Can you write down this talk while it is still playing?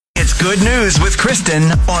It's Good News with Kristen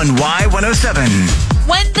on Y107.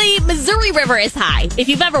 When the Missouri River is high, if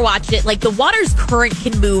you've ever watched it, the water's current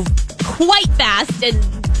can move quite fast and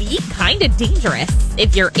be kind of dangerous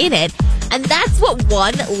if you're in it. And that's what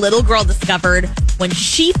one little girl discovered when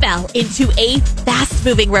she fell into a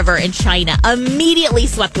fast-moving river in China, immediately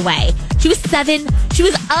swept away. She was 7. She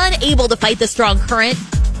was unable to fight the strong current,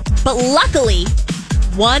 but luckily,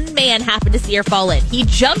 one man happened to see her fall in. He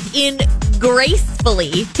jumped in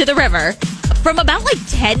gracefully to the river from about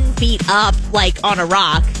 10 feet up, on a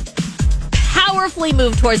rock, powerfully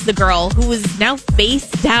moved towards the girl, who was now face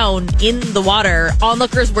down in the water.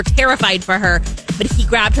 Onlookers were terrified for her, but he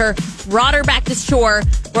grabbed her, brought her back to shore,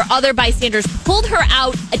 where other bystanders pulled her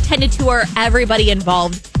out, attended to her. Everybody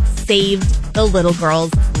involved saved the little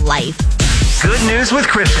girl's life. Good News with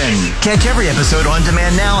Kristen. Catch every episode on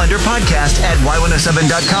demand now under podcast at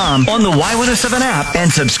Y107.com, on the Y107 app,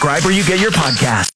 and subscribe where you get your podcasts.